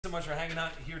much for hanging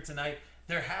out here tonight.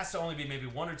 There has to only be maybe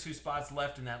 1 or 2 spots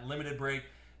left in that limited break.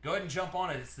 Go ahead and jump on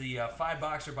it. It's the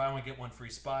 5-boxer buy one, get one free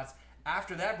spots.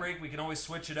 After that break, we can always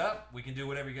switch it up. We can do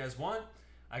whatever you guys want.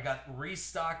 I got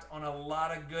restocked on a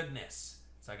lot of goodness.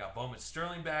 So I got Bowman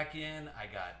Sterling back in. I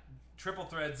got triple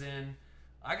threads in.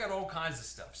 I got all kinds of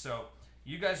stuff. So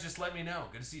you guys just let me know.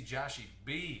 Good to see Joshy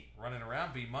B running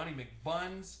around. B Money,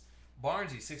 McBuns,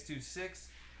 Barnesy 626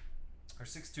 or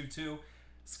 622,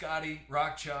 Scotty,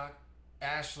 Rock Chalk,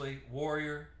 Ashley,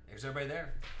 Warrior. There's everybody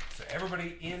there. So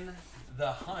everybody in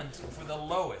the hunt for the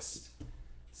lowest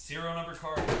serial number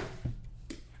card.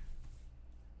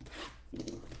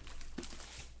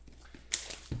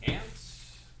 And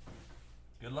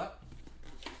good luck.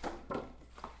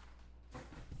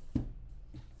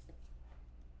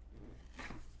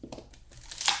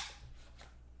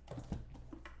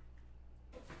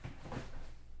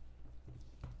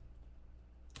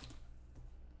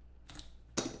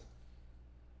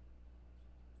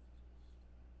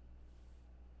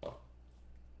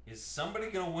 Is somebody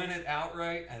going to win it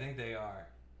outright? I think they are.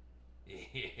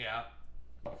 Yeah.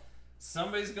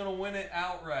 Somebody's going to win it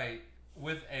outright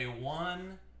with a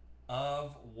 1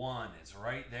 of 1. It's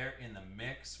right there in the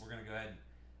mix. We're going to go ahead and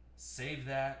save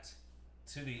that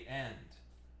to the end.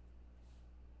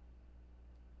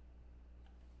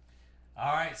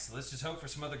 All right, so let's just hope for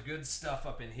some other good stuff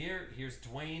up in here. Here's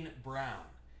Dwayne Brown.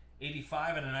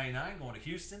 85 out of 99 going to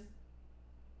Houston.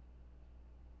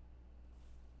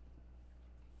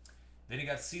 Then you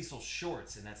got Cecil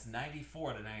Shorts, and that's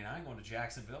 94 out of 99 going to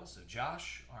Jacksonville. So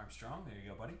Josh Armstrong, there you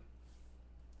go, buddy.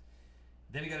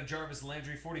 Then you got a Jarvis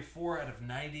Landry, 44 out of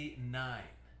 99.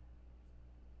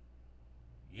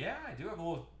 Yeah, I do have a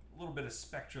little bit of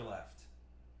Spectra left.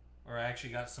 Or I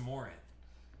actually got some more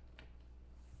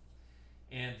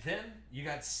in. And then you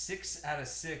got 6 out of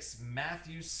 6,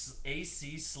 Matthew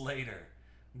A.C. Slater.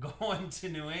 Going to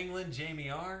New England, Jamie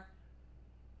R.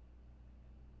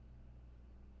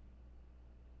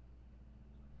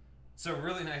 So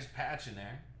really nice patch in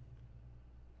there.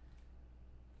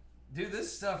 Dude,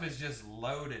 this stuff is just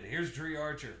loaded. Here's Dree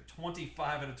Archer,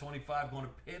 25 out of 25 going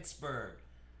to Pittsburgh.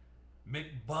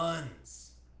 McBuns.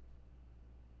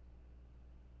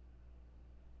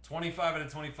 25 out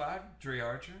of 25, Dree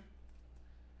Archer.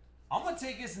 I'm going to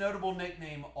take his notable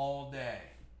nickname all day.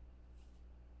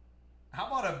 How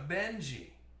about a Benji?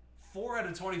 4 out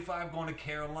of 25 going to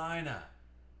Carolina.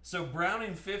 So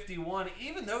Browning 51,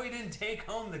 even though he didn't take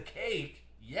home the cake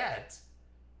yet,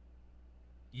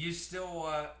 you still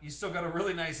got a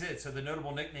really nice hit. So the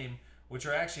notable nickname, which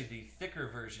are actually the thicker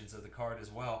versions of the card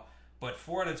as well. But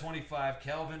 4 out of 25,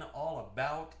 Kelvin, all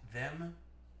about them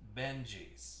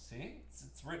Benjis. See?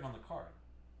 It's written on the card.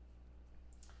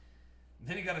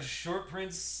 Then you got a short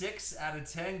print, 6 out of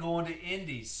 10 going to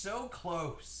Indy. So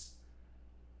close.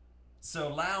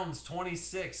 So Lowndes,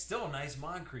 26. Still a nice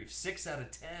Moncrief, 6 out of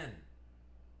 10.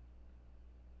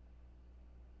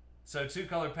 So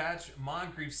 2-color patch,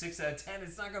 Moncrief, 6 out of 10.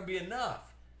 It's not going to be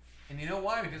enough. And you know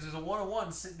why? Because there's a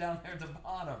 101 sitting down there at the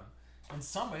bottom. And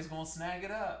somebody's going to snag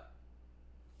it up.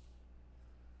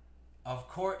 Of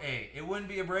course, hey, it wouldn't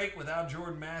be a break without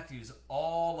Jordan Matthews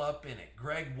all up in it.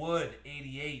 Greg Wood,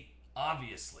 88,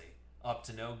 obviously up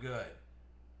to no good.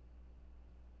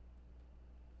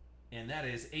 And that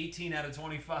is 18 out of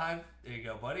 25. There you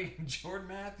go, buddy. Jordan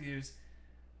Matthews.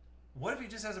 What if he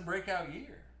just has a breakout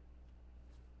year?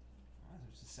 I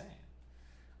was just saying.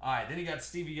 All right, then you got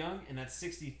Stevie Young, and that's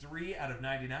 63 out of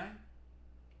 99.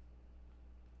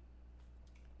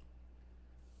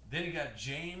 Then you got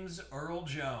James Earl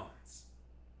Jones.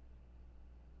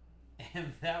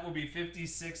 And that will be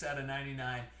 56 out of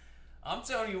 99. I'm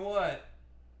telling you what,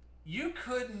 you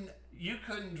couldn't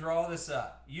draw this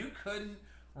up. You couldn't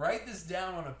write this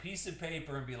down on a piece of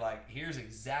paper and be like, here's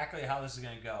exactly how this is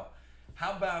going to go.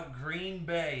 How about Green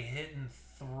Bay hitting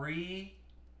 3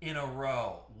 in a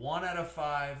row? 1 out of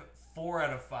 5, 4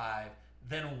 out of 5,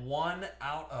 then 1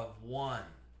 out of 1.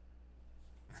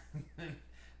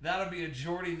 That'll be a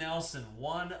Jordy Nelson,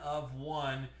 1 of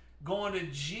 1. Going to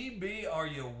GB, are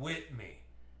you with me?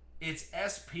 It's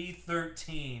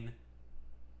SP13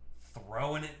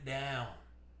 throwing it down.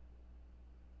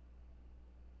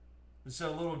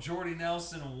 So little Jordy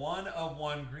Nelson, 1 of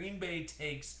 1. Green Bay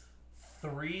takes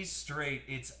 3 straight.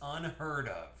 It's unheard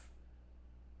of.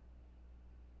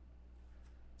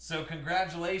 So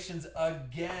congratulations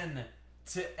again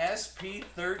to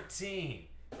SP13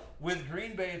 with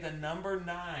Green Bay at the number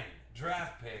 9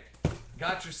 draft pick.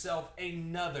 Got yourself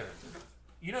another.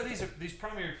 You know these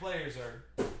primary players are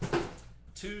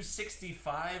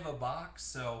 $265 a box.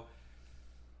 So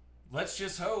let's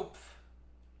just hope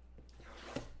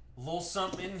a little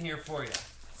something in here for you.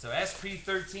 So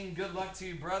SP13, good luck to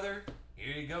you, brother.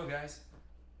 Here you go, guys.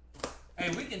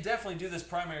 Hey, we can definitely do this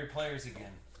primary players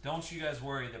again. Don't you guys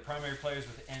worry. The primary players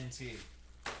with NT.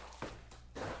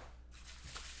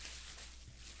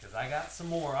 Because I got some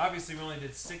more. Obviously, we only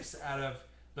did 6 out of...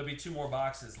 There'll be 2 more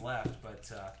boxes left,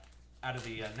 but out of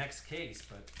the next case.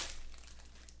 But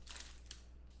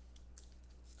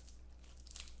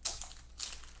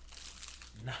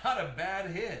not a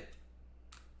bad hit.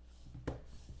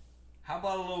 How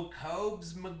about a little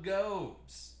Cobes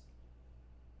Magobes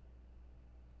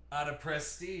out of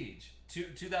Prestige?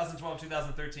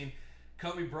 2012-2013,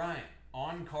 Kobe Bryant,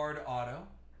 on-card auto.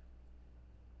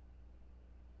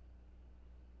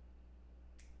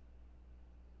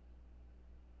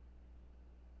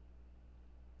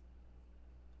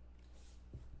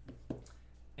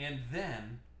 And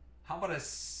then, how about a,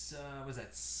 was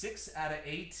that 6 out of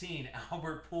 18,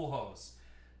 Albert Pujols?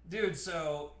 Dude,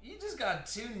 so you just got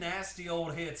 2 nasty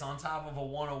old hits on top of a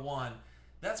 101.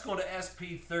 That's going to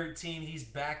SP13. He's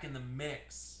back in the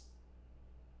mix.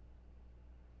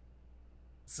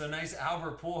 So nice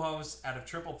Albert Pujols out of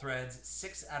Triple Threads,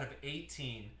 6 out of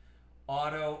 18.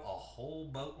 Auto, a whole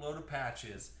boatload of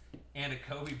patches, and a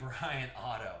Kobe Bryant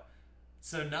auto.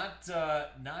 So not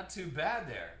too bad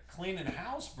there. Cleaning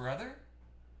house, brother.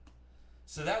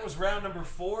 So that was round number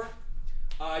 4.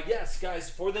 Yes, guys,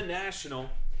 for the National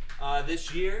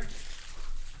this year,